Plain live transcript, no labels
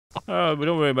Oh, but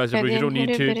don't worry, Master Bruce. You don't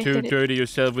need to dirty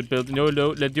yourself with building. No,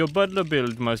 let your butler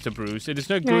build, Master Bruce. It is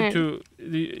not good to.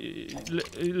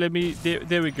 Let me.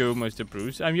 There we go, Master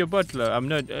Bruce. I'm your butler. I'm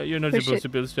not. You're not supposed to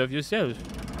build stuff yourself.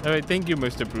 All right, thank you,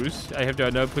 Master Bruce. I have the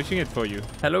honor of pushing it for you.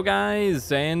 Hello,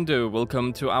 guys, and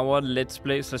welcome to our Let's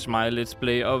Play / my Let's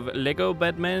Play of Lego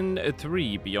Batman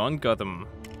 3 Beyond Gotham.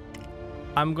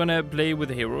 I'm gonna play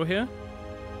with a hero here.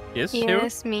 Yes, hero?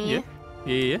 Yes, me.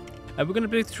 Yeah. And we're gonna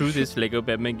play through this Lego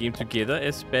Batman game together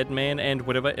as Batman and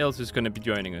whatever else is gonna be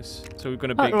joining us. So we're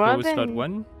gonna play Close Slot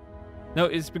 1. No,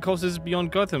 it's because this is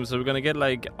Beyond Gotham, so we're gonna get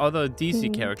like other DC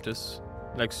characters.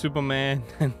 Like Superman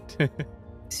and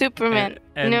Superman.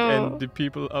 and the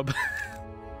people up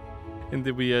in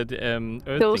the weird Earth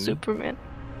Kill thing. Superman.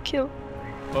 Kill.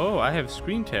 Oh, I have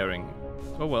screen tearing.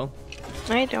 Oh well.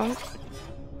 I don't.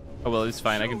 Oh well, it's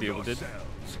fine, I can deal with it.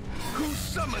 Who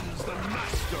summons the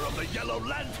master of the Yellow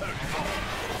Lantern?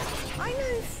 I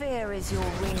know fear is your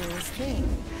wings thing,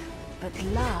 but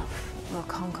love will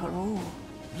conquer all.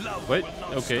 Love Wait, will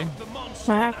not okay. stop the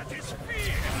monster What? that is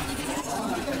fear.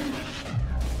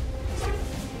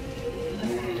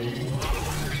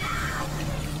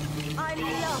 I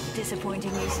love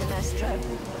disappointing you, Sinestro.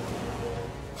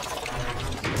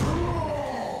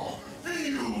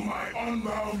 Feel my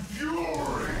unbound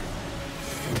fury!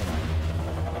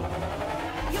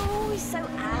 You're always so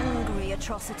angry,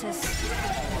 Atrocitus.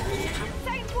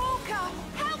 Saint Walker,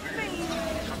 help me!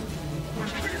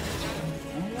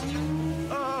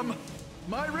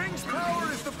 My ring's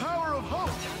power is the power of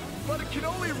hope, but it can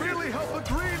only really help a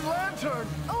Green Lantern.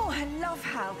 Oh, I love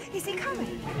Hal. Is he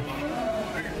coming?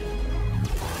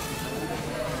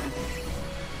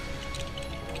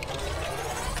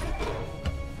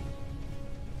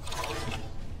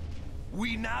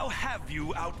 We now have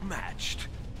you outmatched.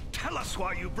 Tell us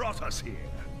why you brought us here.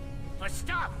 For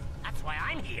stuff. That's why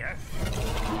I'm here.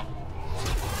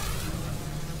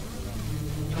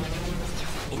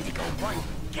 Indigo 1,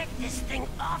 get this thing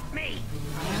off me!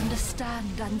 I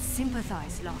understand and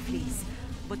sympathize, Larfleeze,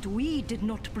 but we did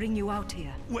not bring you out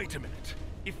here. Wait a minute.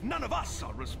 If none of us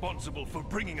are responsible for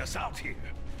bringing us out here,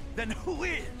 then who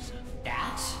is?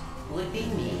 That would be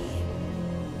me.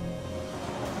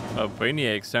 Oh,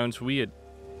 Brainiac sounds weird.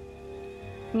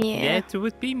 Yeah. That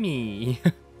would be me.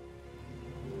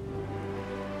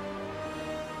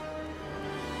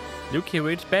 Look here,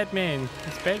 it's Batman.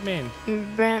 It's Batman.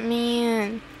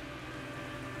 Batman.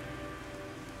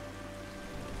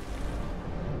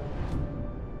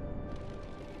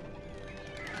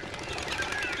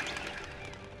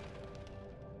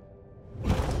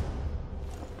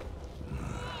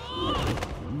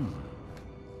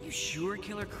 You sure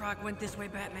Killer Croc went this way,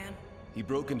 Batman? He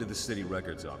broke into the city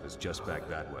records office just back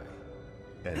that way.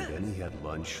 And then he had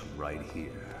lunch right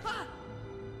here.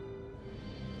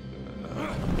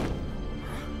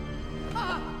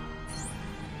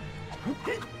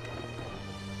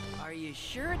 Are you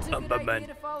sure it's a good Batman. idea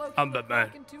to follow I'm Killer Batman.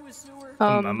 Croc into a sewer?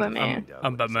 Batman.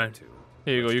 I'm Batman.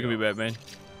 Here you go, you can be Batman.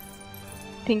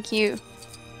 Thank you.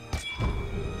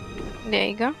 There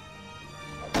you go.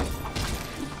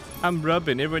 I'm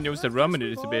Robin. Everyone knows that Robin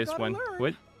is the best one.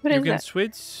 What? What You is can that?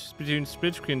 switch between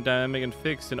split screen, dynamic, and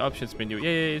fixed in options menu.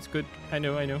 Yeah, it's good. I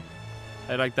know.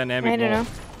 I like dynamic I don't more. know.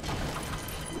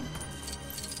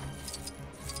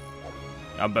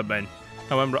 I'm Batman.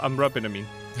 Oh, I'm Robin, I mean.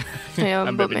 Yeah,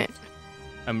 I'm Batman.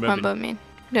 I'm Robin.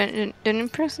 Batman. Don't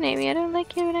impersonate me. I don't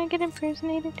like it when I get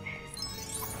impersonated.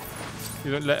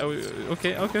 You don't like?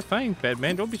 Okay, fine,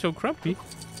 Batman. Don't be so grumpy.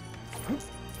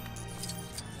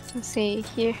 Let's see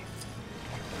here.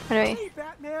 How do I? Hey,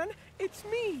 Batman, it's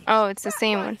me. Oh, it's the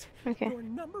same one. Batlight, Okay. Your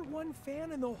 #1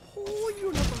 fan in the whole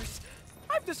universe.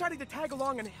 I've decided to tag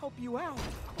along and help you out.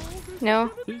 Oh, this is No.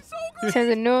 gonna be so It sounds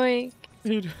annoying.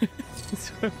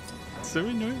 It's so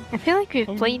annoying. I feel like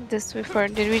we've played this before.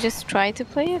 Did we just try to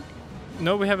play it?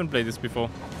 No, we haven't played this before.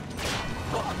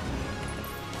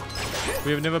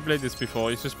 We have never played this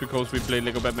before. It's just because we played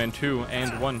Lego Batman 2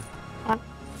 and 1.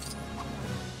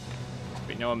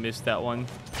 Wait, no, I missed that one.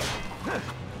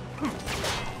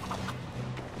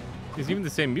 It's even the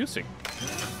same music.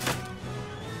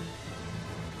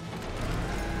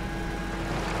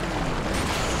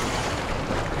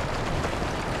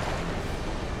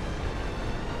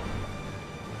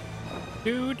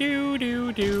 Do do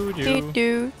do do do.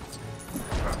 Do.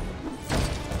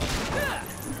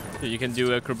 So you can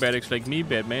do acrobatics like me,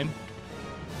 Batman.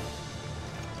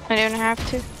 I don't have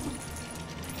to.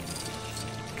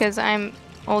 Because I'm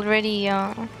already,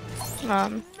 I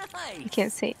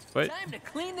can't say it. What? Time to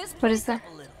clean this What is place that?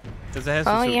 up a little. Does it have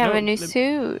Oh, suit? you have No, a new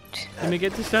suit. Let me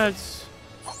get the stats.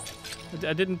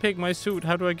 I didn't pick my suit.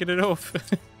 How do I get it off?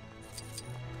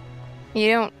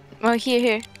 You don't. Oh,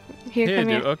 here. Here, come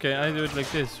here. Okay, I do it like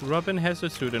this. Robin has a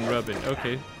suit and Robin.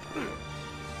 Okay.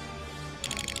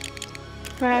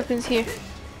 What happens here?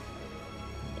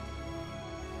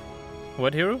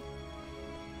 What hero?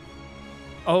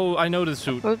 Oh, I know the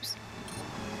suit. Oops.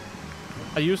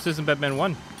 I used this in Batman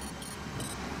 1.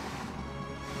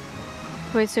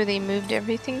 Wait, so they moved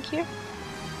everything here?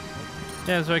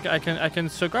 Yeah, so I can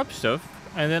suck up stuff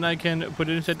and then I can put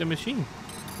it inside the machine.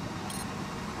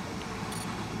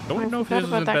 Don't know if this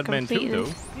is in Batman 2 though.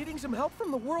 Needing some help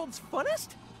from the world's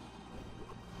funnest?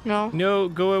 No. No,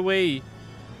 go away.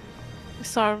 I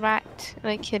saw a rat.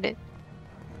 Like hit it.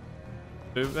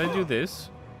 If I do this.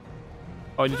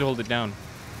 Oh, I need to hold it down.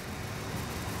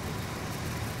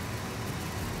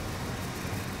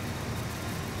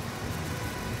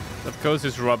 Of course,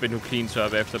 it's Robin who cleans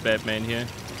up after Batman here.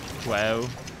 Wow.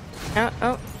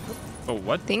 Oh. Oh,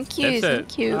 what? Thank you.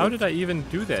 How did I even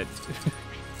do that?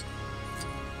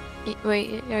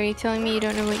 Wait, are you telling me you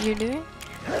don't know what you're doing?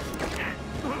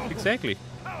 Exactly.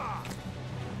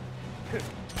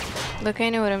 Look, I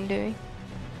know what I'm doing.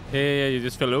 Yeah, you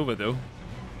just fell over though.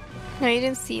 No, you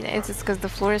didn't see that. It's just because the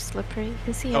floor is slippery. You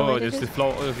can see how wet it is. The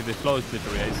floor. Okay, the floor is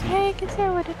slippery. I see. Yeah, you can see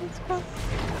how wet it is, bro.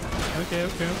 Okay.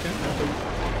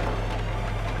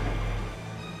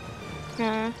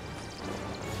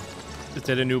 Is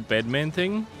that a new Batman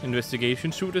thing?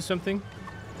 Investigation suit or something?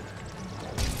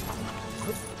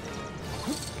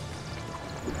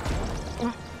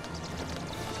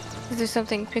 Is there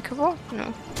something pickable?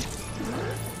 No.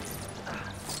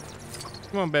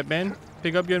 Come on, Batman.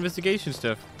 Pick up your investigation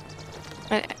stuff.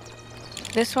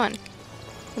 This one.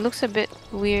 It looks a bit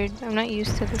weird. I'm not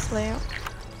used to this layout.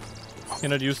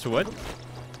 You're not used to what?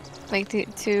 Like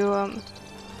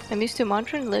I'm used to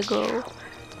modern Lego.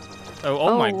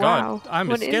 Oh my wow. god. I'm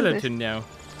what a skeleton now.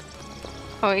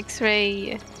 Oh,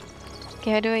 X-ray.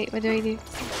 Okay, what do I do?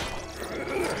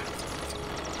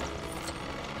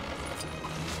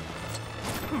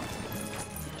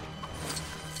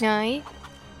 No.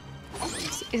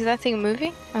 Is that thing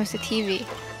moving? Oh, it's a TV.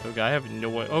 Okay, I have no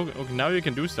way. Oh, okay, now you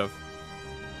can do stuff.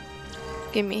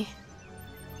 Give me.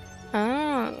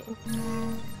 Oh.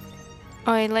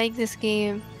 Oh, I like this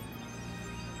game.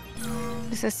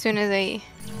 Just as soon as I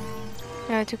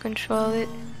know how to control it.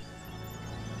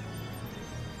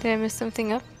 Did I mess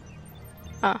something up?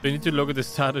 Ah. We need to look at the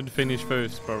start and finish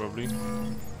first, probably.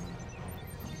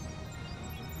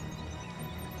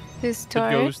 This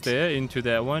turret? It goes there, into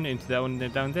that one,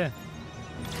 then down there.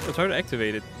 So try to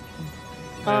activate it.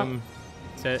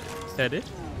 Is that it?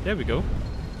 There we go.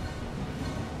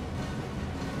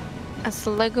 That's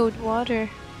Legoed water.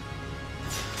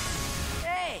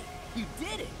 Hey, you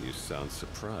did it! You sound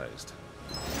surprised.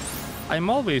 I'm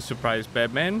always surprised,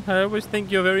 Batman. I always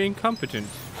think you're very incompetent.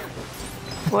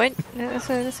 What? That's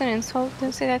an insult.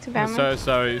 Don't say that to Batman.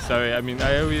 Sorry. I mean,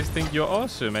 I always think you're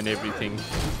awesome and everything.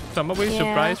 So I'm always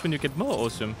surprised when you get more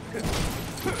awesome.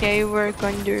 Yeah, you work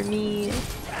under me.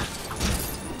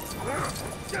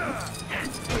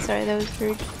 Sorry, that was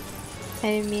rude. I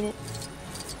didn't mean it.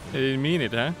 You didn't mean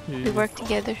it, huh? We work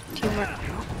together. Teamwork.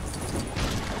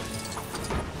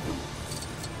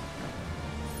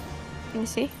 Can you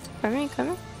see? Coming.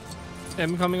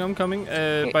 I'm coming.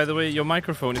 By the way, your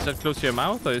microphone, is that close to your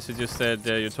mouth or is it just that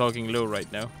you're talking low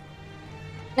right now?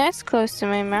 That's close to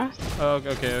my mouth. Oh,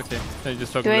 okay. So you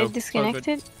just talking low. low. Do I disconnect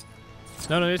it?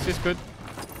 No, it's just good.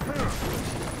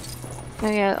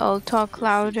 Okay, I'll talk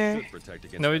louder.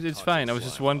 No, it's fine. I was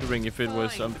just wondering if it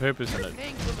was on purpose or not.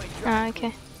 Ah,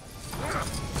 okay.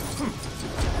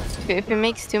 If it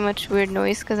makes too much weird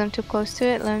noise because I'm too close to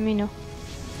it, let me know.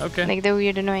 Okay. Like the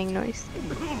weird annoying noise.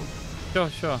 Sure.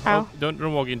 Oh, don't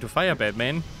walk into fire,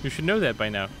 Batman. You should know that by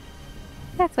now.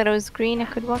 I thought it was green. I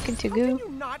could walk into goo. How can you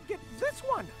not get this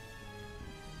one?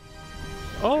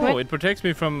 Oh, what? It protects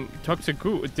me from toxic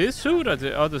goo. This suit or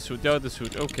the other suit? The other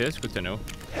suit. Okay, that's good to know.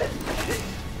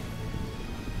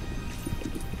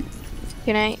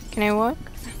 Can I walk?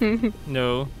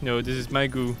 No, this is my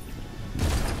goo.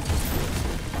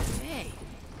 Hey,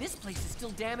 this place is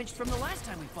still damaged from the last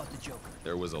time we fought the Joker.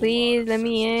 There was a Please, lot of let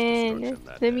me senseless in. destruction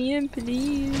that Let day. me in,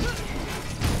 please.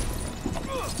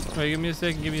 Wait, give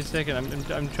me a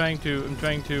second. I'm trying to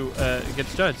get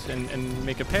studs and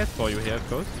make a path for you here, of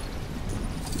course.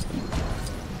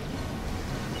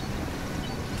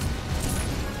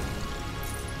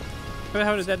 But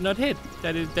how did that not hit?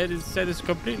 That is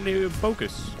completely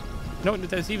bogus. No,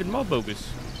 that's even more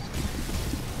bogus.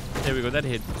 There we go. That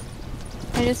hit.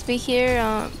 I'll just be here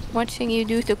watching you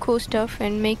do the cool stuff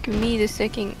and make me the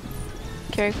second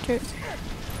character.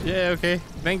 Yeah, okay.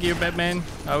 Thank you, Batman.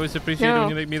 I always appreciate when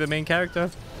you make me the main character.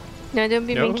 No, don't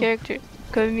be No? main character.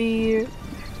 Come here.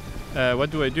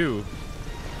 What do I do?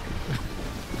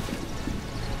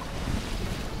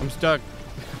 I'm stuck.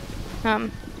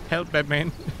 Help,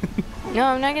 Batman. No,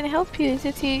 I'm not gonna help you. It's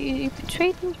just you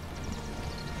betrayed me.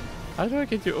 How do I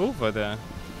get you over there?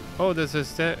 Oh, there's a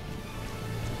stair.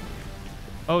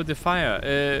 Oh, the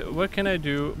fire. What can I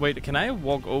do? Wait, can I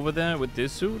walk over there with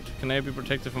this suit? Can I be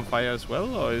protected from fire as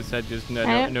well? Or is that just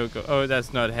no go? Oh,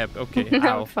 that's not happening. Okay,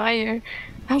 no fire.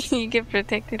 How can you get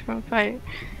protected from fire?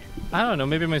 I don't know.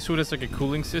 Maybe my suit has like a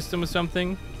cooling system or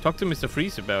something. Talk to Mr.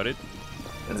 Freeze about it.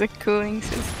 It's a cooling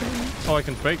system. Oh, I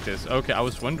can break this. Okay, I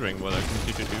was wondering what I can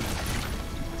do.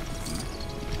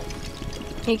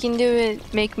 You can do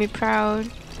it. Make me proud.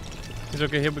 It's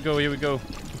okay. Here we go. Here we go.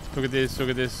 Look at this. Look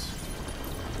at this.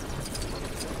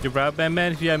 You're proud,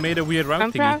 Batman? Yeah, I made a weird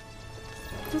round thingy. Proud.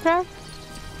 I'm proud.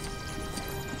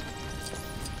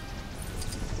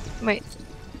 Wait.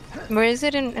 Where is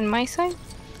it in my side?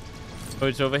 Oh,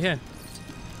 it's over here.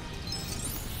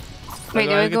 Wait,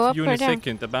 do I go up you or in a down?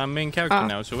 second, but I'm main character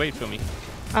now, so wait for me.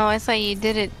 Oh, I thought you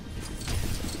did it.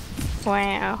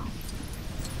 Wow.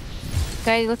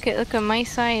 Guys, look at my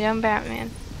side. I'm Batman.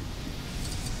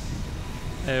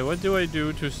 What do I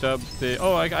do to stop the...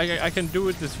 Oh, I can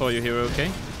do this for you here, okay?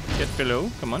 Get below.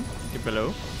 Come on. Get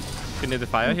below. Get near the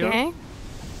fire here. Okay.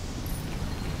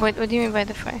 What do you mean by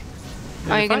the fire?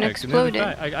 Near oh, you're gonna explode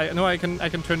it. No, I can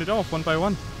turn it off one by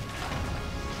one.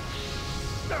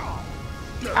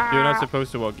 Ah. You're not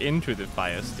supposed to walk into the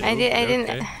fire still.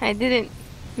 I didn't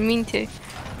mean to.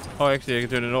 Oh, actually, I can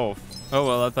turn it off. Oh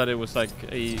well, I thought it was like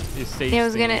a safe. Yeah,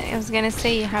 I was gonna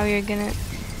say how you're gonna.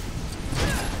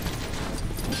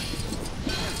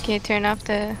 Okay, turn off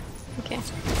the. Okay.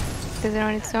 Does it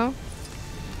on its own?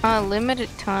 Oh, limited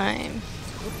time.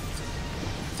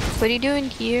 What are you doing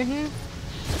here?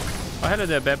 Oh, hello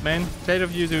there, Batman. Glad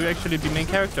of you to actually be main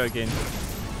character again.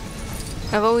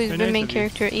 I've always been main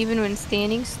character, even when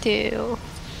standing still.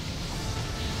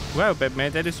 Wow,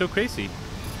 Batman, that is so crazy.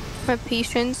 My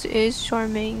patience is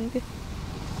charming.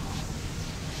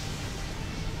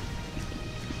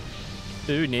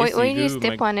 Ooh, nasty why do you goo,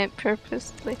 step on it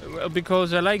purposely? Well,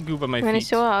 because I like goo on my feet. You wanna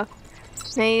show off?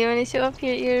 Now you wanna show off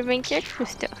your main character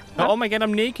stuff. Huh? Oh my god,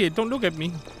 I'm naked. Don't look at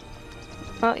me.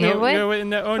 Oh, you're what? No,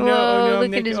 oh no, Whoa, oh no, look I'm at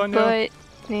naked. his Oh no. butt.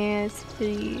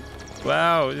 Nasty.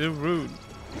 Wow, you're rude.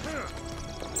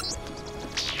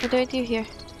 What do I do here?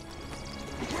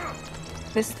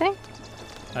 This thing?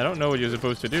 I don't know what you're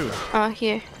supposed to do. Oh,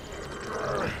 here.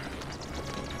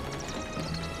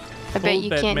 I bet you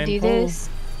Batman, can't do pull. this.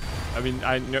 I mean,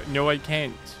 no, I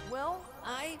can't. Well,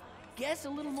 I guess a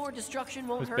little more destruction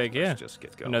won't What's hurt. back here? Let's just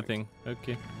get going. Nothing.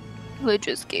 Okay. Let's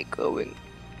just get going.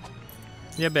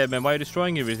 Yeah, Batman, why are you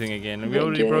destroying everything again? We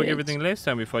already broke everything last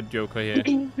time we fought Joker here.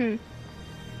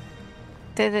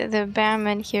 The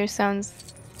Batman here sounds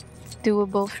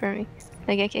doable for me.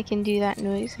 Like I can do that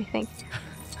noise, I think.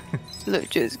 Let's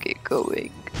just get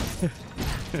going.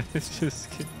 It's just...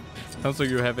 Sounds like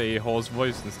you have a hoarse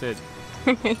voice instead.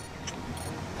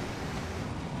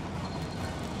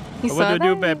 What do I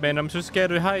do, Batman? I'm so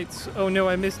scared of heights. Oh no,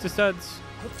 I missed the studs.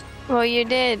 Well, you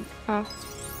did. Oh.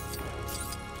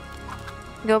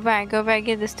 Go back,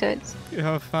 get the studs.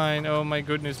 Oh, fine. Oh my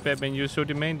goodness, Batman, you're so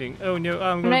demanding. Oh no,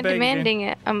 I'm going not back demanding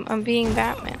again. it. I'm being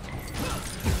Batman.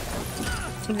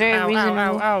 Very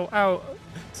reasonable. Ow.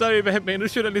 Sorry, Batman. I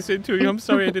should have listened to you. I'm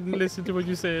sorry I didn't listen to what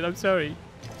you said. I'm sorry.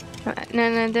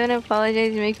 No, don't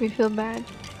apologize. You make me feel bad.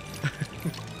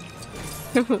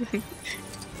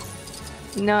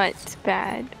 Not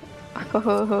bad.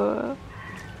 Oh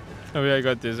yeah, I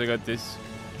got this.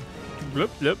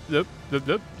 Blup, blup, blup, blup,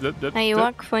 blup, blup, blup. Now you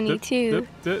walk funny too.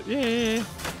 Yeah.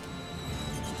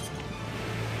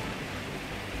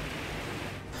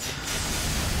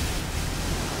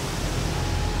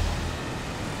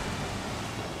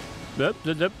 Blup,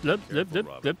 blup, blup, blup, blup,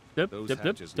 blup, blup, Those blup,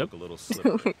 hatches blup, look a little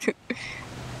slippery.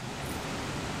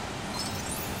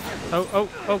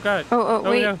 Oh god. Oh,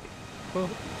 wait. No. Oh.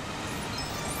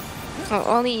 Oh,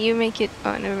 only you make it.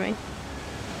 Oh, never mind.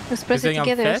 Let's press it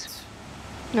together. I'm fat?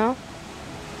 No?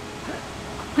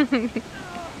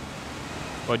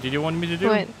 What did you want me to do?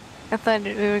 What? I thought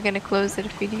we were gonna close it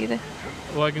if we do that.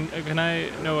 Well, can I?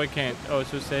 No, I can't. Oh,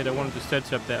 so sad. I wanted to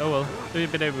stretch up there. Oh well.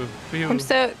 I'm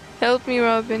stuck. Help me,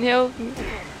 Robin. Help me.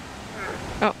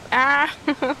 Oh, ah!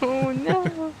 Oh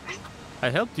no! I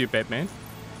helped you, Batman.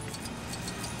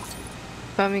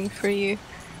 Coming for you.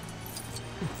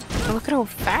 Oh, look at how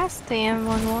fast I am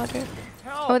on water.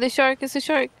 Oh, the shark! It's a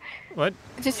shark! What?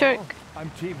 It's a shark! I'm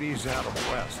TV's Adam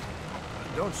West.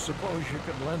 Don't suppose you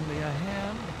could lend me a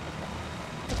hand?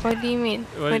 What do you mean?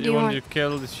 What do you want to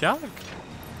kill the shark?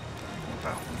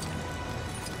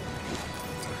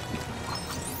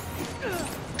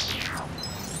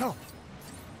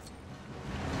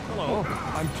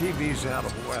 TV's out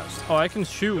of west. Oh, I can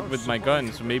shoot with my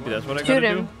gun, so maybe that's what I Shoot gotta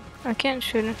him. I can't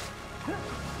shoot him.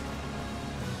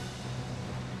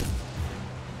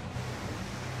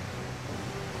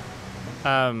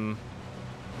 do.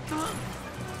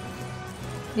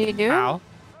 You do? Ow.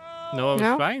 No, I was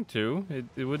No? trying to.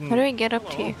 It wouldn't. How do I get up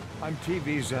to you? I'm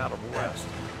TV's out of west.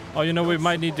 Oh, you know, we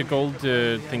might need the gold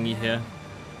thingy here.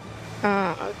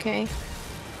 Okay.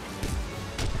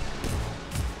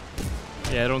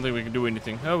 Yeah, I don't think we can do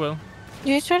anything. Oh well.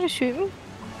 You try to shoot me?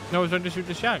 No, I was trying to shoot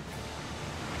the shark.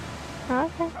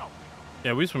 Okay.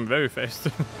 Yeah, we swim very fast.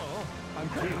 I'm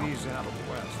TV's out of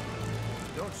west.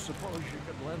 Don't suppose you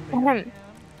could lend me a hand?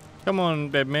 Come on,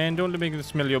 Batman, don't let me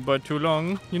smell your butt too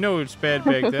long. You know it's bad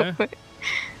back there.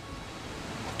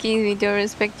 Excuse me, don't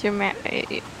respect your man.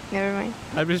 Never mind.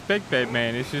 I respect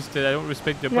Batman, it's just that I don't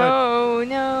respect your butt. No,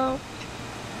 no.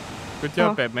 Good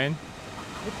job, Oh. Batman.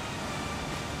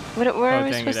 Where am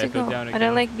I dang it, supposed I to fell go? down I don't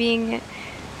again. like being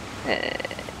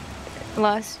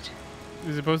lost.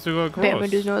 You're supposed to go across. Batman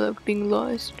does not like being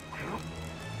lost.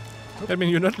 I mean,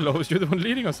 you're not lost, you're the one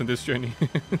leading us on this journey.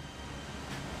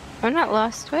 I'm not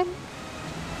lost, what?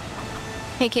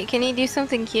 Hey, can you do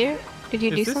something here? Did you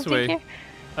do It's this something way. here?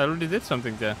 I already did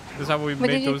something there. That's how we What made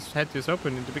did you- those hatches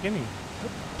open in the beginning.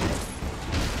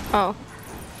 Oh.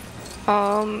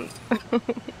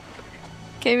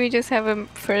 Can we just have a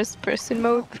first person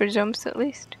mode for jumps at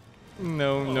least?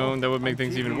 No, that would make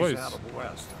things even TV's worse. out of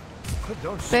west.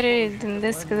 Don't Better than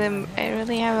this because I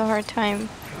really have a hard time.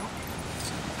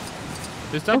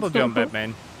 Just double jump,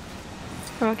 Batman.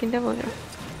 Oh, I can double jump.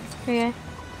 Okay.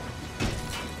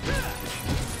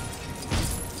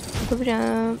 Double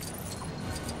jump.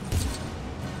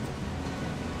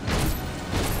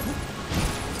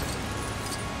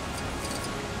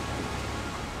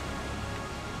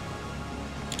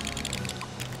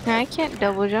 No, I can't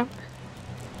double jump.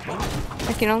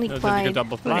 I can only No, then you can glide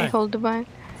double when I fly. hold the button.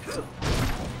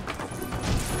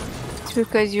 It's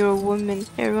because you're a woman.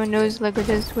 Everyone knows Lego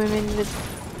does women with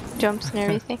jumps and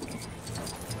everything.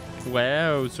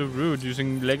 Wow, so rude,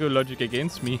 using Lego logic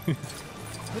against me.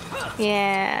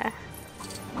 Yeah,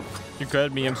 You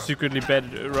called me, I'm secretly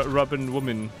bad Robin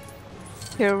woman.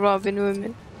 you're a Robin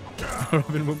woman.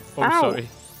 Robin woman. Oh, Ow. sorry.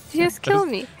 You just killed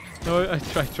me. No, I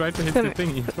tried to hit Come the here.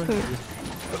 thingy in front Come of you.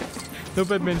 No,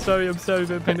 Batman, sorry, I'm sorry,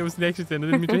 Batman, it was an accident, I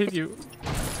didn't mean to hit you.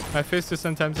 My fists just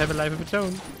sometimes have a life of its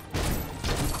own.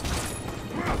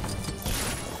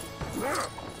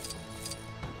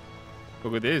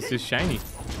 Look at this, it's shiny.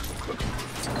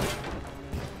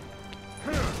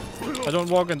 I don't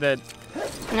walk on that.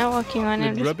 I'm not walking on it, I'm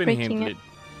With just Robin breaking handle it.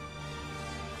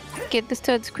 it. Get the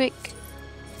studs quick.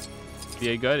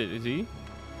 Yeah, I got it, is he?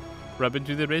 Robin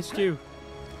to the rescue.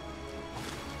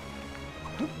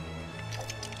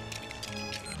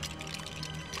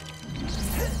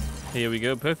 Here we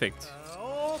go, perfect.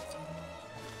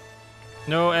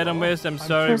 No, Adam West, I'm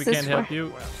sorry, we Where's this can't help for?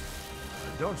 you.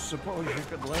 Don't suppose you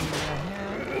could lend me a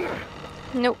hand?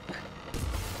 Nope.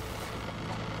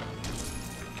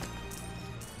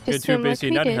 You're Just too swim like busy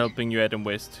we not did. helping you, Adam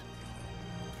West.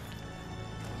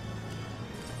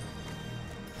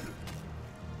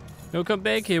 No, come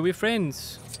back here, we're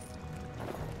friends.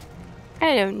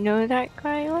 I don't know that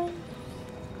guy. What?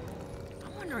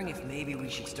 I'm wondering if maybe we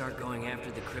should start going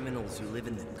after the criminals who live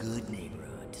in the good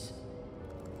neighborhoods.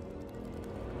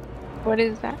 What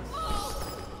is that?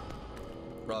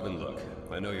 Robin, look,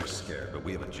 I know you're scared, but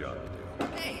we have a job to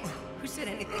do. Hey, who said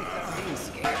anything about being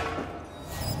scared?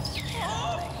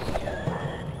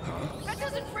 That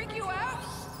doesn't freak you out?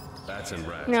 Bats and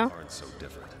rats No. aren't so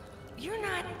different. You're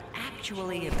not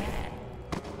actually a bat.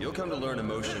 You'll come to learn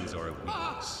emotions are a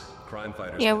weakness. Crime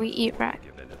fighters Yeah, can we eat rat.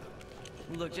 give in to them.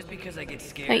 Look, just because I get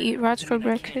scared. I eat rats for doesn't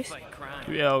mean I can't breakfast. fight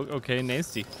crime. Yeah, okay,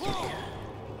 nasty.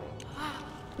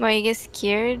 Why you get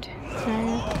scared?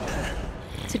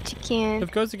 So you can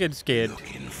Of course I get scared.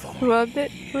 rub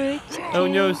it with. Oh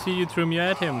no, see, you threw me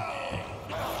at him.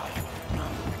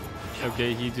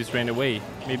 Okay, he just ran away.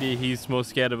 Maybe he's more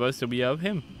scared of us than we are of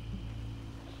him.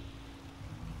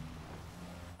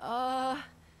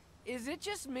 Is it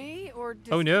just me, or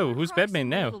does Oh no, Killer who's Croc Batman seem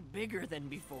now? A little bigger than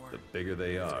before. The bigger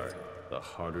they are, the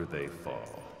harder they fall.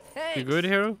 You Thanks. good,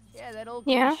 hero? Yeah, that old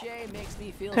Yeah. cliche makes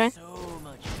me feel Okay. so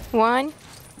much. One.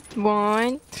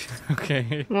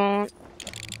 Okay. How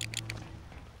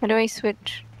do I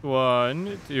switch?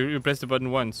 One. You press the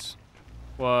button once.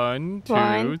 One, two,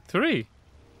 One. three.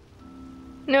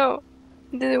 No,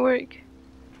 it didn't work.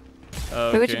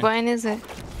 Okay. Which button is it?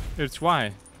 It's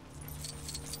Y.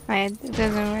 It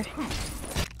doesn't work.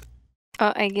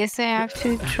 Oh, I guess I have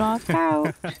to drop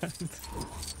out. There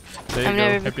you I'm go.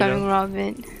 never Happy becoming now.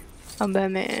 Robin. I'm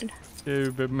Batman.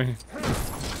 Oh, Batman.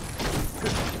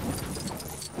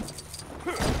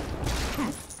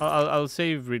 I'll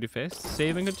save really fast.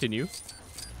 Save and continue.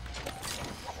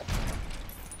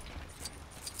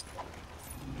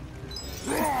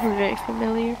 Very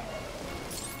familiar.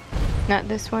 Not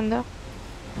this one though.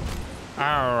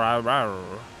 Arr, arr,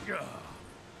 arr.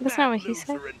 That's not what he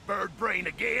said. Loser and bird brain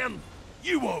again.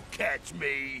 You won't catch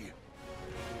me.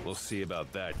 We'll see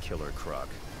about that, Killer Croc.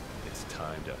 It's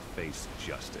time to face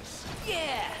justice.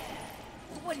 Yeah!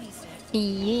 What he said.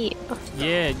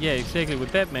 Yeah. Yeah, exactly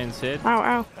what Batman said. Ow,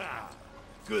 ow.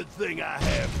 Good thing I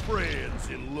have friends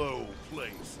in low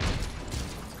places.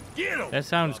 Get him! That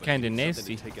sounds kind of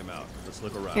nasty. Take him out. Let's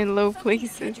look around. In low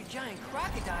places. Catch a giant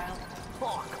crocodile.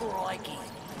 Oh, crikey.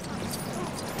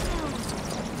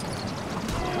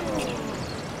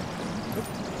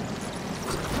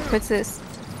 What's this?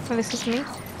 Oh, this is me?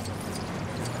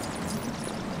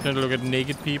 Trying to look at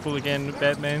naked people again,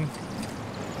 Batman.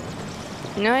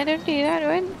 No, I don't do that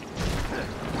one.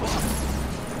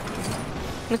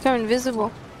 Look, I'm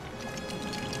invisible.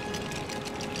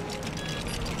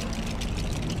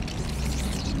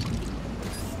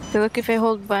 So look, if I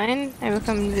hold bind, I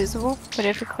become invisible. But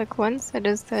if I click once, it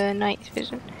does the night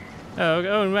vision.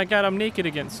 Oh my god, I'm naked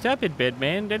again. Stop it,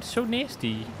 Batman. That's so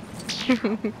nasty.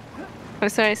 Oh,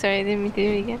 sorry, I didn't mean to do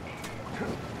it again.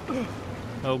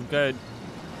 Oh, god.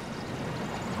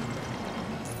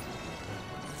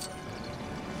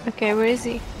 Okay, where is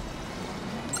he?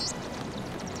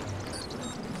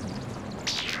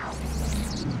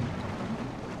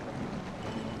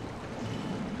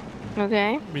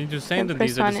 Okay. We need to stand on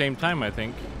these at the same time, I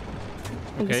think.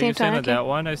 Okay, you stand on that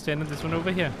one, I stand on this one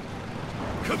over here.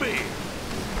 Come here.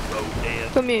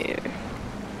 Come here.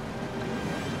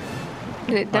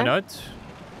 Is it Why done? not?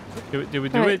 Did we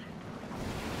do it?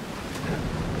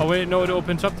 Oh wait, no, it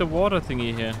opens up the water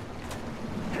thingy here.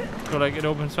 So like it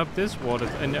opens up this water,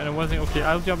 and I wasn't okay.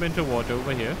 I'll jump into water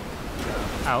over here.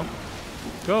 Ow!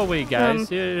 Go away,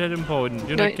 guys. You're not important.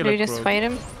 You're not Killer Croc. Do we just fight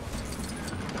him?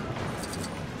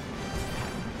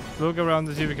 Look around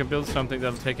to see if we can build something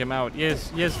that'll take him out.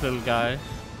 Yes, little guy.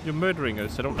 You're murdering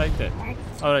us. I don't like that.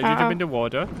 All right, you jump into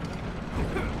water.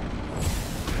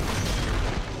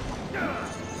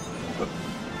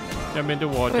 Jump into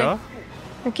water.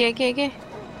 Wait. Okay.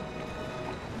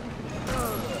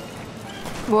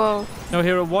 Whoa. No,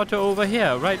 here, water over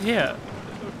here, right here.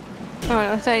 Oh,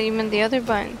 I thought you meant the other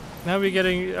button. Now we're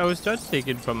getting our studs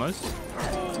taken from us.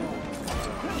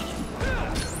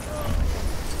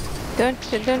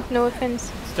 Don't, no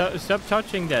offense. Stop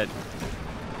touching that.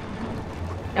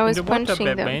 I was in the water, punching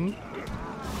Batman.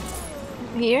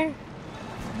 them. Here?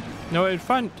 No, in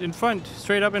front,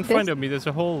 straight up in front of me. There's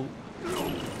a hole.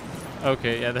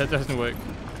 Okay, yeah, that doesn't work.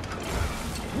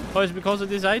 Oh, it's because of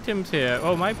these items here.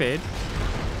 Oh, my bad.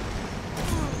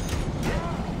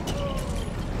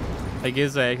 I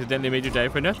guess I accidentally made you die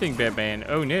for nothing, Batman.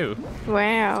 Oh no.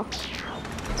 Wow.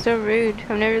 So rude.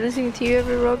 I'm never listening to you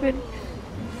ever, Robin.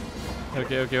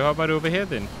 Okay, how about over here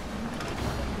then?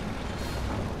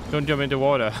 Don't jump into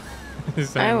water.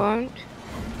 I won't.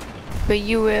 But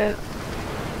you will.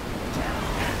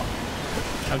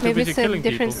 Maybe it's a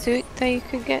different suit that you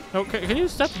could get. Oh, can you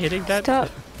stop hitting that?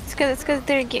 Stop. It's because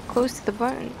they get close to the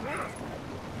button.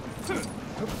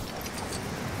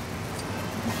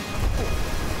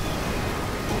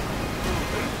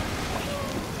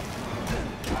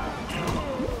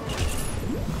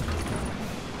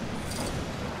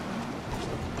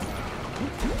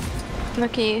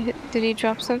 Okay, did he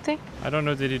drop something? I don't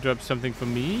know. Did he drop something for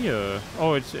me? Or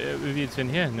oh, it's maybe it's in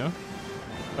here. No.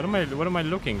 What am I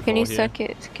looking for? Can you here? suck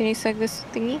it? Can you suck this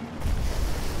thingy?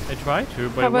 I tried to,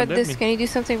 but how it won't about let this? me. Can you do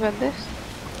something about this?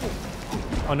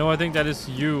 Oh no, I think that is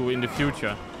you in the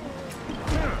future.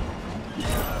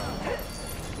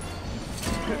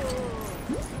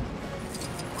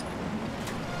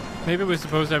 Maybe we're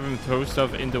supposed to have him throw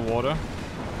stuff in the water.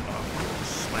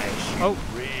 Oh,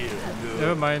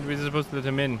 never mind. We're supposed to let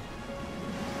him in.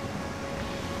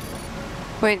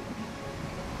 Wait.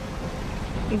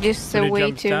 Just when a he way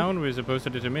jumps to. down, we're supposed to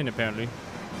let him in, apparently.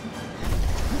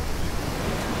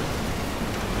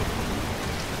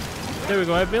 There we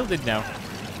go. I built it now.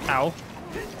 Ow.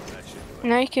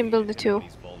 Now you can build the tool.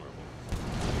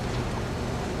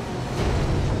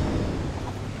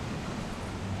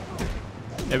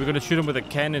 Yeah, we're gonna shoot him with a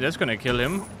cannon. That's gonna kill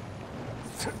him.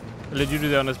 I'll let you do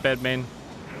that on us, Batman.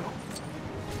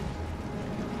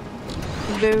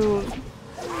 Boom.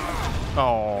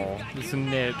 Oh, it's a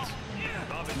net.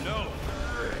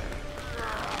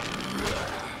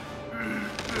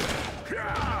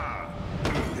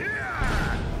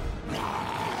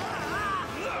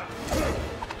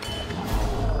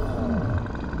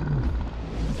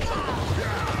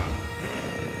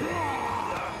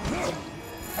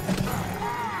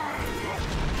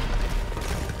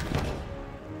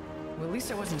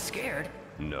 least I wasn't scared.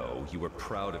 No, you were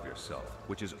proud of yourself,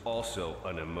 which is also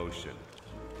an emotion.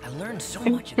 I learned so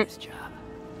much in this job.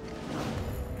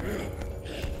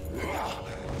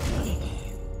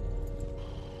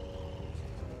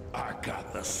 I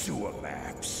got the sewer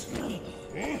maps.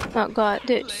 I got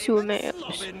the sewer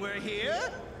maps. We're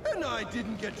here, and I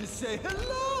didn't get to say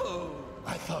hello.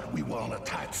 I thought we were on a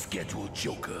tight schedule,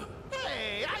 Joker.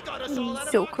 Hey, I got us all out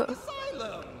of Joker.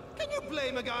 asylum. Can you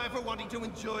blame a guy for wanting to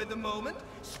enjoy the moment?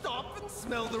 Stop and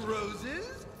smell the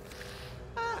roses?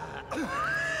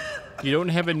 You don't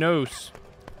have a nose.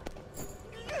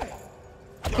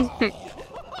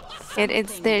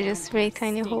 It's there, just very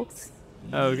tiny holes.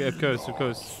 Oh, okay, of course, of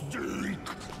course.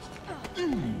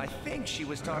 I think she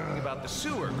was talking about the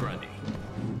sewer, Grundy.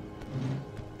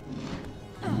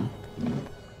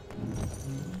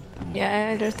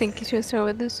 Yeah, I don't think she was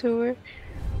over the sewer.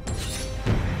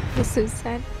 This is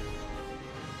sad.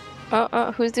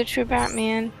 Oh, who's the true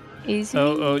Batman? Easy.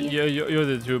 Oh, you're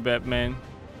the true Batman.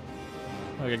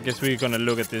 Okay, I guess we're gonna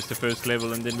look at this, the first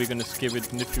level, and then we're gonna skip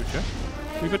it in the future.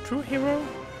 We got true hero.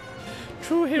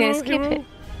 True hero, yeah, skip hero. it.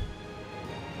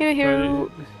 Hero.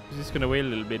 Well, we're just gonna wait a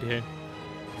little bit here.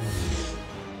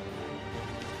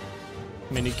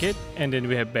 Mini Kid, and then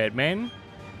we have Batman.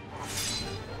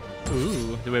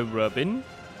 Ooh, we have Robin.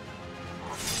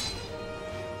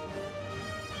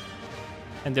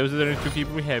 And those are the two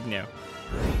people we have now.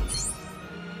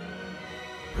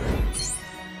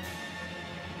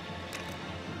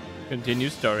 Continue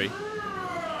story.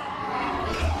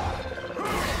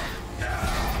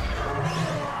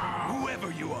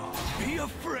 Whoever you are, be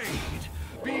afraid.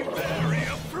 Be very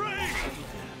afraid.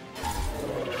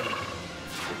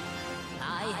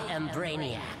 I am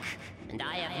Brainiac, and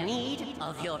I have need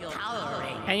of your power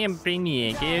ring. I am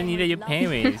Brainiac. I have need of your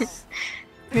powers.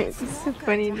 It's a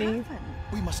funny name.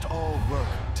 We must all work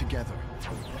together.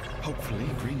 Hopefully,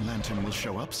 Green Lantern will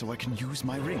show up so I can use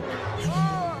my ring.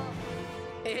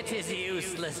 It is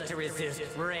useless to resist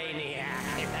Brainiac.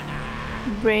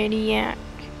 Brainiac.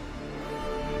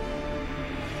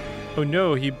 Oh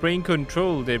no, he brain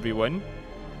controlled everyone.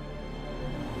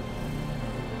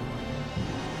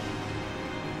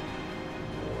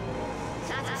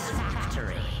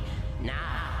 Satisfactory.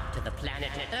 Now to the planet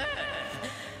Earth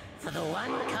for the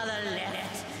one color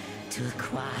left to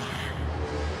acquire.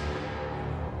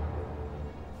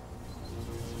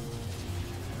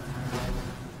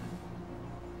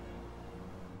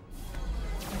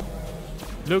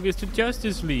 Look, it's the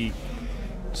Justice League.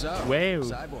 So, wow.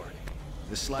 Cyborg,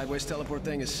 this slideways teleport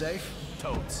thing is safe?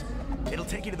 Totes. It'll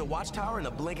take you to the watchtower in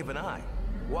the blink of an eye.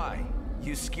 Why?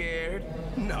 You scared?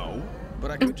 No.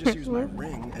 But I could just use my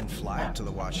ring and fly up to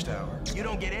the watchtower. You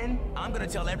don't get in? I'm gonna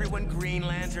tell everyone Green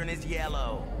Lantern is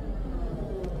yellow.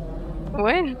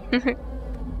 What?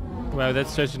 Wow,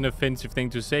 that's such an offensive thing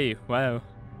to say. Wow.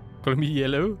 Call me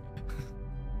yellow?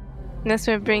 That's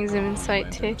what brings him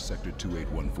inside too. Sector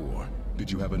 2814. Did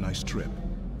you have a nice trip?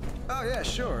 Oh yeah,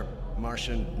 sure.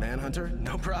 Martian Manhunter,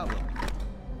 no problem.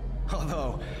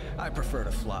 Although, I prefer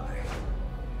to fly.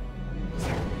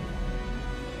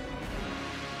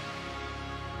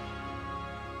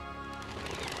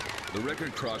 The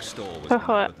record Croc stole was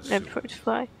Airport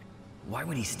fly. Why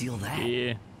would he steal that?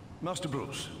 Yeah. Master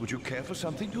Bruce, would you care for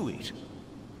something to eat?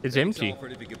 It's empty.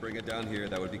 Alfred, if you could bring it down here,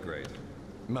 that would be great.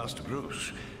 Master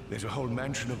Bruce, there's a whole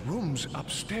mansion of rooms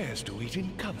upstairs to eat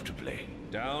in comfortably.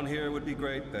 Down here would be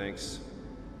great, thanks.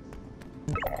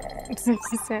 That's what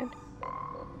he said.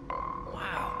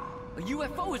 Wow, a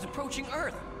UFO is approaching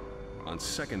Earth. On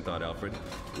second thought, Alfred,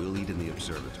 we'll eat in the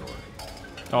observatory.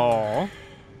 Aww.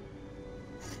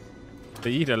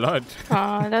 They eat a lot.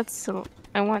 Aw, that's so...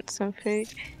 I want some food.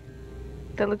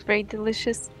 That looks very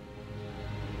delicious.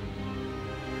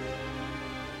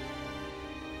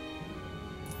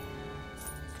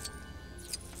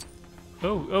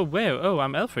 Oh, wow. Oh,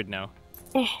 I'm Alfred now.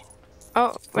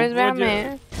 Oh, where's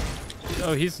Batman?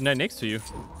 Oh, he's right next to you.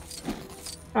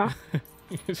 Oh.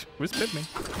 Where's Batman?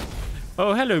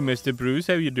 Oh, hello, Mr. Bruce.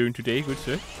 How are you doing today, good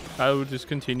sir? I will just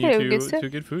continue Hello, to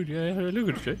get food. Yeah, hello,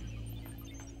 good sir.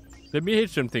 Let me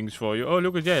hit some things for you. Oh,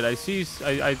 look at that. I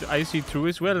see through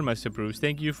as well, Master Bruce.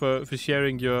 Thank you for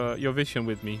sharing your vision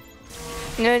with me.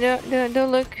 No,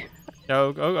 don't look.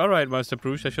 Oh, all right, Master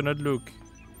Bruce. I shall not look.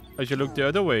 I shall look the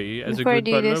other way as Before a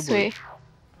good I do butler this would. way.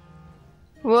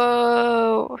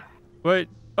 Whoa. Wait.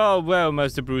 Oh, well,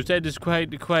 Master Bruce. That is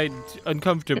quite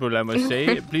uncomfortable, I must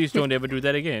say. Please don't ever do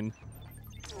that again.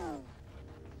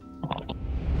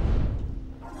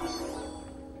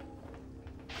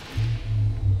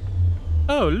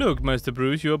 Oh, look, Master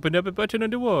Bruce, you opened up a button on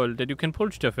the wall that you can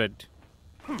pull stuff at.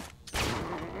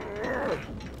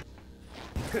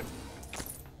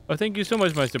 Oh, thank you so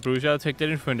much, Master Bruce. I'll take that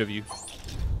in front of you.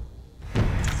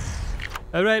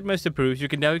 Alright, Master Bruce, you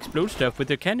can now explode stuff with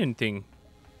the cannon thing.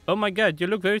 Oh my god, you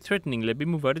look very threatening. Let me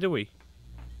move out of the way.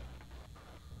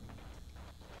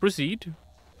 Proceed.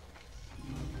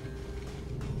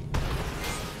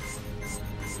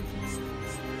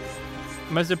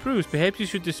 Master Bruce, perhaps you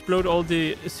should explode all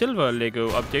the silver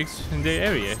Lego objects in the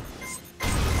area.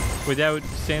 Without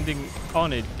standing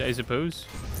on it, I suppose.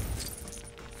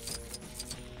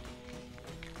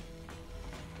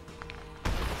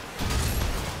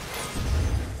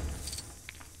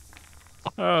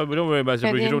 Oh, but don't worry, Master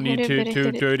Bruce. You don't need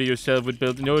to dirty yourself with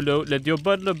building. No, let your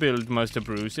butler build, Master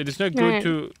Bruce. It is not good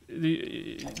to.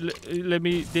 Let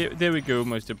me. There we go,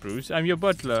 Master Bruce. I'm your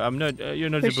butler. I'm not. You're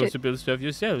not supposed to build stuff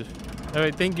yourself. All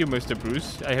right, thank you, Master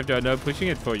Bruce. I have to now pushing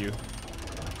it for you.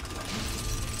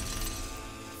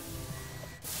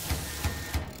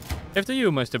 After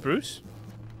you, Master Bruce.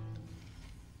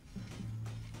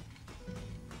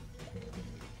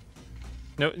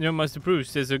 No, Master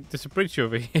Bruce. There's a bridge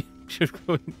over here. Should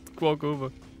go and walk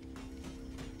over.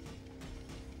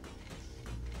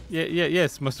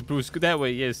 Yes, Master Bruce. That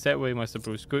way. Yes, that way, Master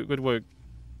Bruce. Good work.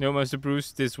 No, Master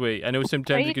Bruce, this way. I know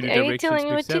sometimes you can do directions. Are you telling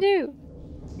me what to do?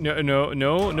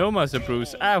 No, Master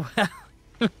Bruce. Ow!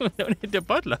 Don't hit the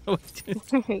butler.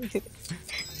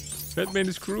 Batman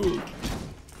is cruel.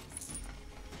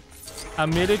 I'm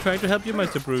merely trying to help you,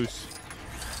 Master Bruce.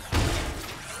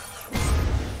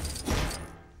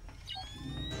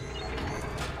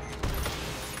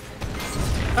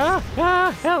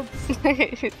 Help!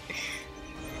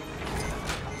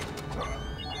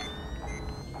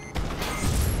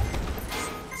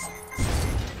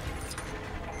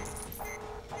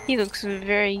 He looks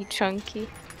very chunky.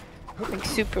 Like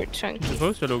super chunky. You're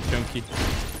supposed to look chunky.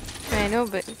 I know,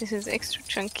 but this is extra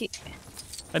chunky.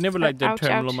 I never liked that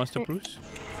terminal, ouch. Master Bruce.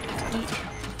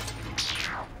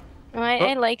 Oh,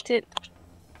 I liked it.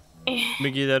 Let me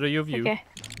get out of your view. Okay.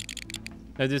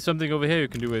 Now there's something over here you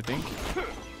can do, I think.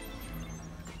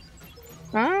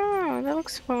 Oh, that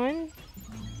looks fun.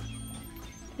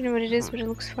 I don't know what it is, but it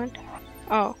looks fun.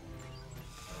 Oh.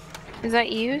 Is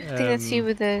that you? I think that's you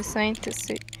with the scientist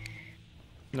suit.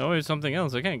 No, it's something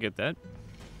else. I can't get that.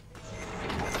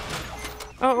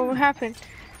 Oh, what happened?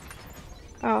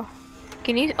 Oh.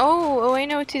 Can you? Oh, I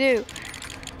know what to do.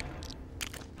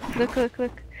 Look.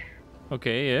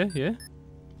 Okay, yeah.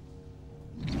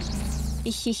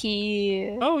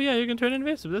 Oh, yeah, you can turn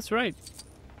invisible. That's right.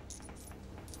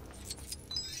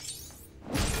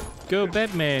 Go,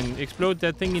 Batman. Explode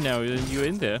that thingy now. You're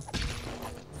in there.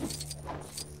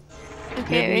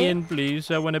 Okay, Let me in,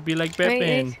 please. I want to be like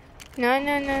Batman. Wait. No.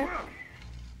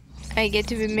 I get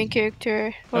to be my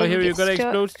character. Oh, here you gotta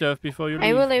explode stuff before you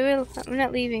leave. I will. I'm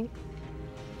not leaving.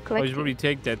 Oh, you should probably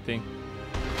take that thing.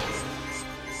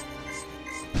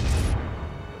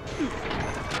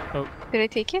 Oh. Did I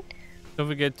take it? Don't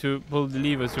forget to pull the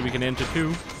lever so we can enter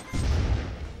too.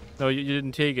 No, you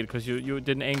didn't take it because you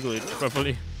didn't angle it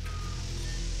properly.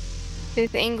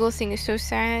 This angle thing is so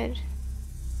sad.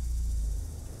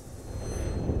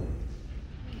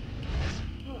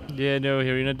 Yeah, no,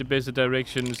 here you're not the best at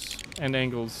directions and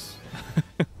angles.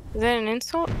 Is that an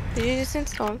insult? Did you just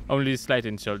insult? Only a slight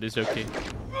insult, it's okay.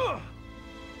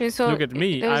 Insult. Look at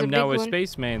me, I'm now a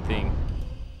spaceman thing.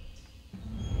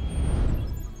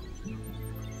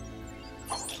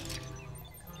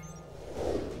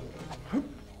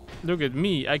 Look at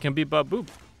me, I can be Bob Boop.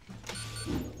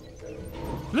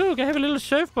 Look, I have a little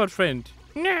surfboard friend.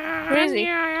 Where is he?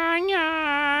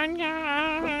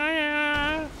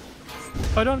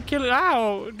 Oh, don't kill it.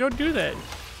 Ow! Don't do that.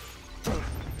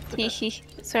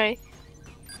 Sorry.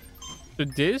 So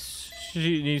this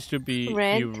needs to be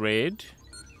red. Red.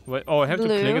 What? Oh, I have to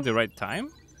click at the right time?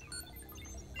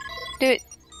 Do it.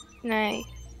 Nice.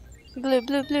 Blue.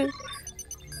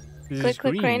 Click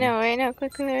right now.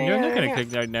 Click right now. You're not gonna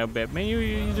click right now, Batman.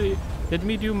 You let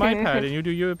me do my part and you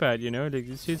do your part, you know? Like,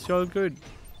 it's all good.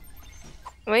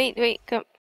 Wait, come.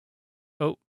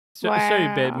 Oh, sorry,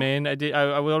 Batman. I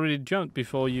already jumped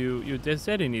before you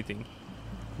said anything.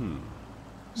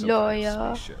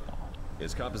 Lawyer.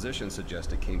 Its composition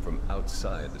suggests it came from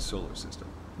outside the solar system.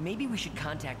 Maybe we should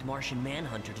contact Martian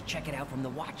Manhunter to check it out from the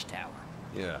watchtower.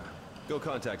 Yeah. Go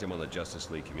contact him on the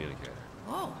Justice League communicator.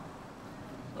 Oh.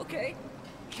 Okay.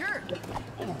 Sure.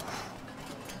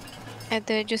 At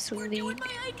the Justice League. My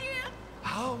idea.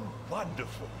 How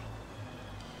wonderful.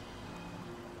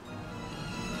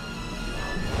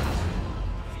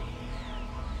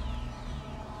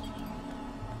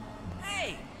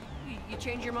 Hey! You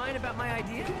changed your mind about my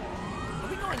idea? Are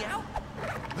we going out?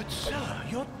 But sir,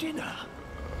 your dinner.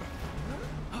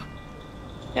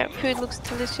 That food looks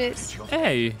delicious.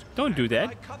 Hey, don't do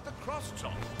that.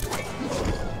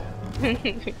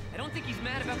 I don't think he's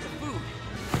mad about the food.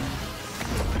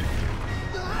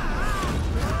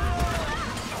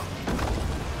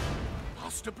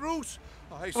 Master Bruce,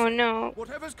 Oh no.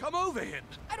 whatever's come over him.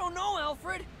 I don't know,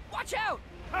 Alfred. Watch out.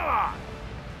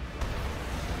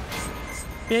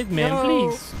 Batman, No.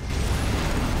 please.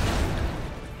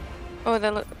 Oh,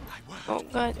 that look. Oh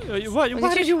god.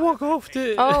 Why did you walk off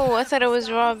the... Oh, I thought it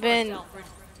was Robin. Alfred.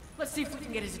 Let's see if we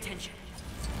can get his attention.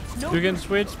 You can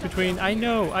switch between... I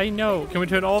know. Can we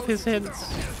turn off his hints?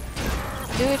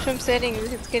 Do it from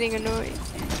settings. It's getting annoying.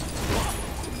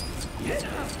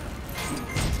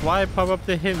 Why pop up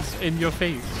the hints in your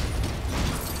face?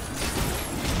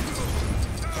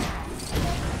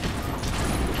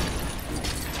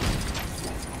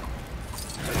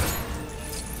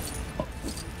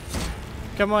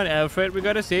 Come on, Alfred, we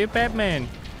gotta save Batman.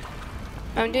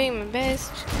 I'm doing my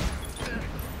best.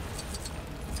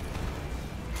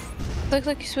 Looks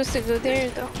like you're supposed to go there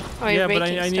though. Oh, Yeah, you're but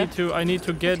breaking I need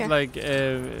to get Okay. like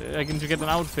I need to get an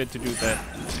outfit to do that.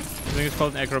 I think it's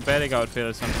called an acrobatic outfit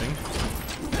or something.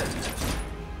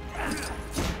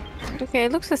 Okay,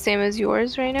 it looks the same as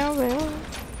yours right now, but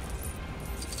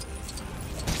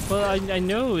Well, I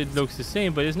know it looks the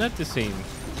same, but it's not the same.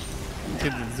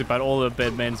 It's about all of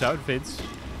Batman's outfits.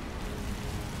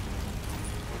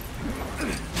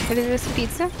 what is this,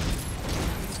 pizza?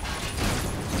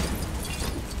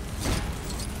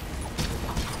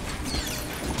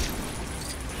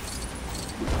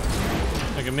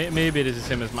 Okay, maybe it is the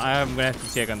same as mine. I'm gonna have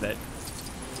to check on that.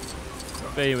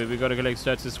 But anyway, we gotta collect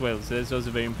studs as well, so that's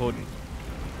also very important.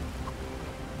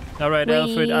 Alright,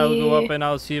 Alfred, I'll go up and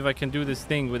I'll see if I can do this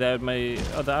thing without my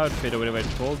other outfit or whatever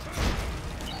it's called.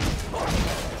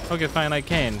 Okay, fine, I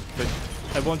can, but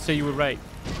I won't say you were right.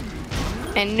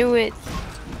 I knew it.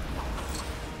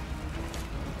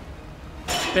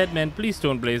 Batman, please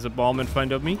don't blaze a bomb in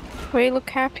front of me. Why you look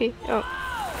happy? Oh,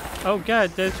 Oh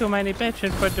god, there's so many bats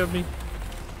in front of me.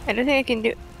 I don't think I can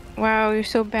do. Wow, you're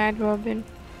so bad, Robin.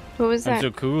 What was I'm that? so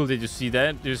cool. Did you see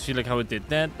that? Did you see like how it did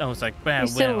that? I was like, wow, You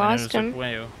still wow. And I lost was like, him.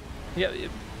 wow. Yeah,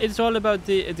 it's all about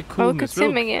the Oh, coolness. it's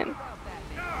him again.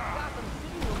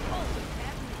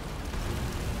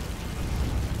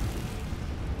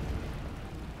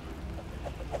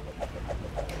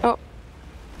 Oh,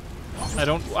 I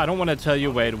don't want to tell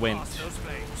you where it went.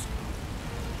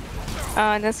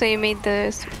 that's why you made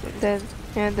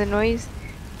the noise.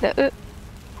 The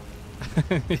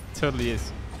It totally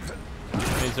is.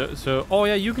 Okay, so oh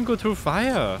yeah, you can go through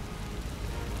fire.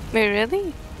 Wait,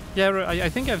 really? Yeah, I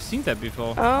think I've seen that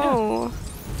before. Oh, Yeah.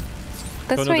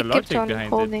 that's Don't why know I the kept logic on behind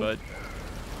holding. it, but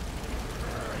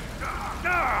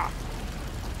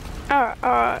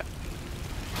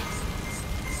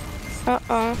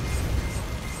Uh-oh.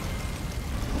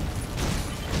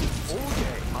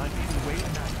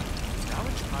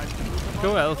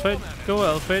 go Alfred, go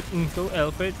Alfred, go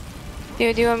Alfred. Do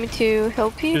you want me to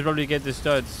help You'll you? probably get the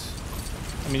studs.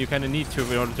 I mean, you kind of need to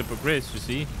in order to progress. You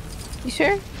see. You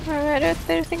sure? I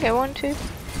don't think I want to.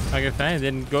 Okay, fine.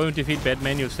 Then go and defeat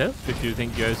Batman yourself if you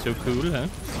think you're so cool, huh?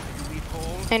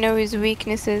 I know his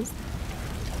weaknesses.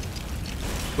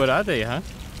 What are they, huh?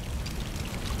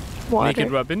 Water.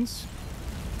 Naked Robins?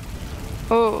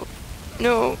 Oh,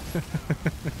 no.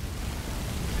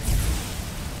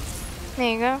 There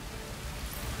you go.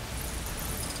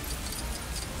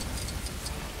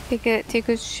 Take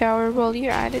a shower while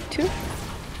you're at it too.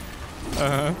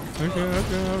 Okay,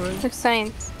 alright. Look,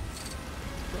 science.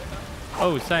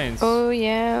 Oh, science. Oh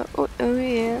yeah. Oh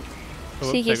yeah.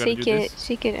 Oops, Shake I it, gotta do this.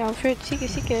 shake it, Alfred. Shake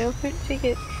it, Alfred. Shake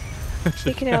it.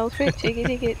 Shake it, Alfred. Shake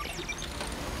it.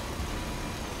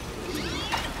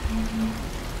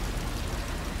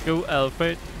 Go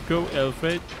Alfred, go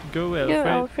Alfred, go Alfred. Go,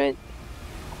 Alfred.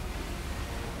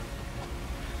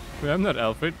 Wait, I'm not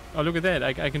Alfred. Oh, look at that.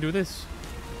 I can do this.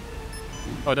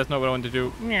 Oh, that's not what I want to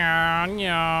do. Nya,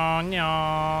 nya,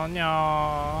 nya,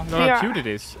 nya. Look how cute it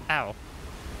is. Ow.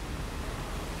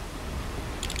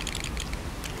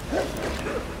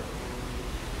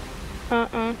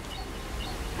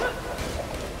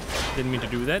 Didn't mean to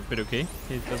do that, but okay.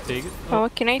 I'll take it. Oh,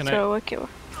 what can I throw? I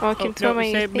can throw no,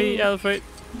 my save me, thing. Alfred.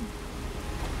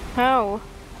 How?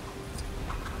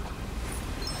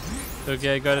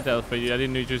 Okay, I got it, Alfred. I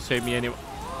didn't need you to save me anyway.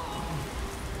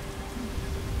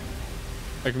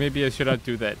 Like, maybe I should not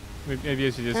do that. Maybe I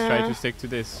should just try to stick to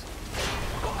this.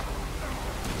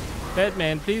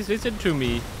 Batman, please listen to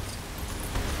me.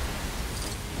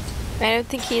 I don't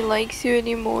think he likes you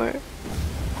anymore.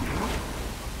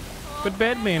 But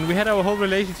Batman, we had our whole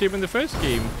relationship in the first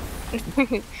game. I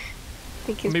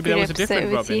think he's Maybe that pretty was a different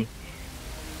upset with Robin. you.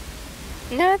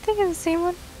 No, I think it's the same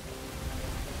one.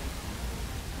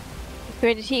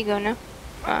 Where did he go now?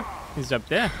 Ah. He's up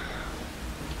there.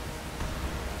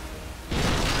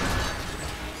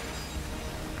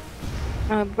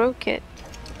 I broke it.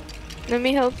 Let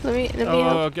me help. Let me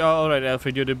help. Okay. All right,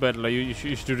 Alfred, you're the butler. You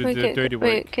should do the dirty work.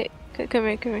 Wait, okay. Come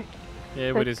here.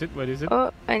 Yeah, what is it?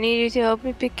 Oh, I need you to help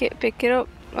me pick it up.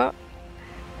 Oh.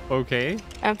 Okay.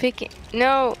 I'm picking.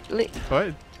 No.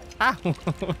 What? Ah.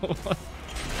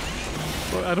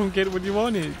 Well, I don't get what you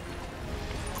wanted.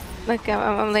 Like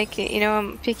I'm like, you know,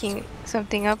 I'm picking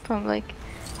something up. I'm like,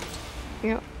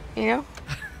 you know.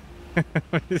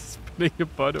 Just putting your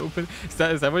butt open. Is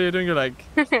that what you're doing? You're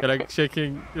like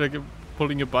shaking, like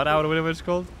pulling your butt out or whatever it's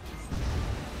called.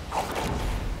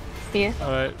 Yeah.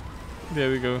 All right. There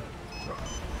we go.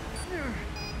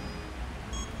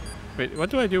 Wait, what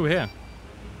do I do here?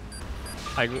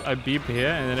 I beep here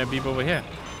and then I beep over here.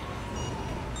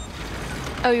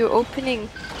 Oh, you're opening.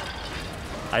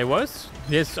 I was?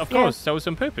 Yes, of course. That was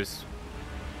on purpose.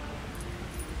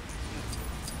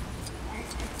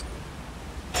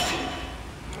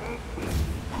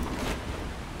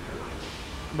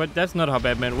 But that's not how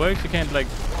Batman works. You can't like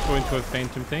go into a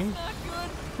phantom thing.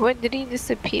 What, did he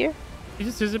disappear? He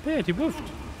just disappeared. He woofed.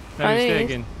 Now he's there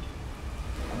again.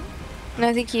 No,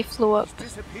 I think he flew up.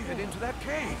 Disappeared into that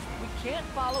cave. We can't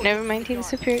follow. Never mind, he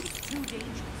disappeared. Agreed,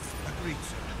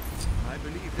 sir. I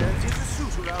believe there is a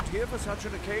suit around here for such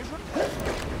an occasion.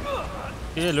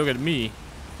 Yeah, look at me.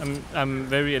 I'm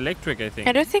very electric, I think.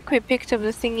 I don't think we picked up the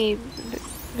thingy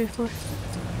before.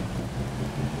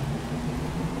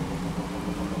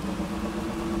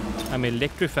 I'm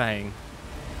electrifying.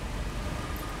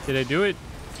 Did I do it?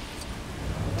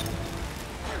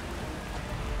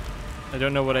 I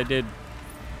don't know what I did.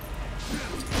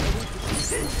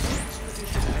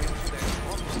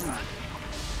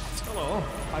 Hello,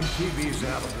 I'm TV's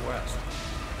Adam West.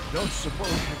 Don't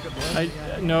suppose you could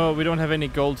lend me No, we don't have any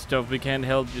gold stuff. We can't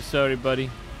help you. Sorry, buddy.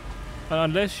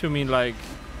 Unless you mean like...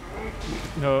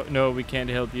 No, we can't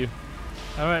help you.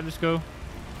 Alright, let's go.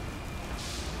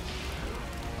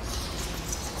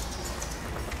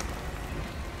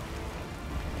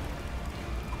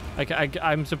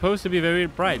 I'm supposed to be very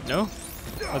bright, no?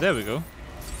 Oh, there we go.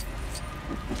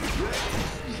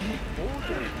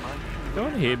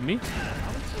 Don't hit me.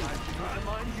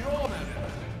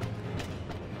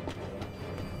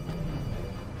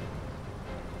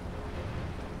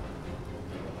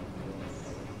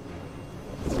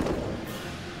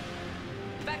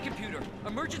 Back computer.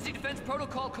 Emergency Defense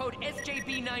Protocol code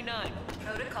SJB99.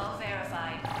 Protocol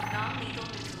verified. Non-lethal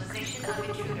neutralization of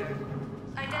intruder.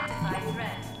 Identify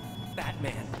threat.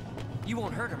 Batman. You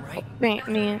won't hurt him, right?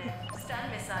 Batman. Stun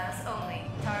missiles only.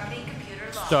 Targeting computer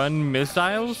lock. Stun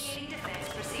missiles?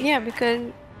 Yeah,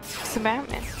 because it's a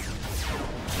Batman.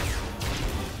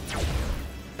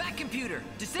 Back computer.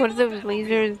 What are those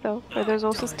lasers though? Are those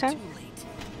also stun?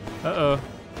 Uh-oh.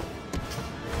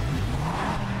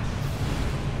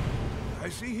 I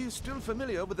see he's still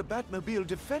familiar with the Batmobile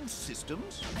defense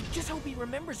systems. I just hope he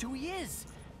remembers who he is.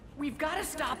 We've got to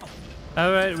stop him.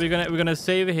 All right, we're gonna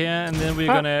save here, and then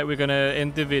we're gonna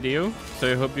end the video.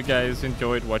 So I hope you guys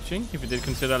enjoyed watching. If you did,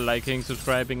 consider liking,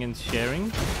 subscribing, and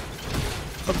sharing.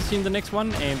 Hope to see you in the next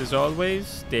one, and as always,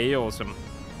 stay awesome.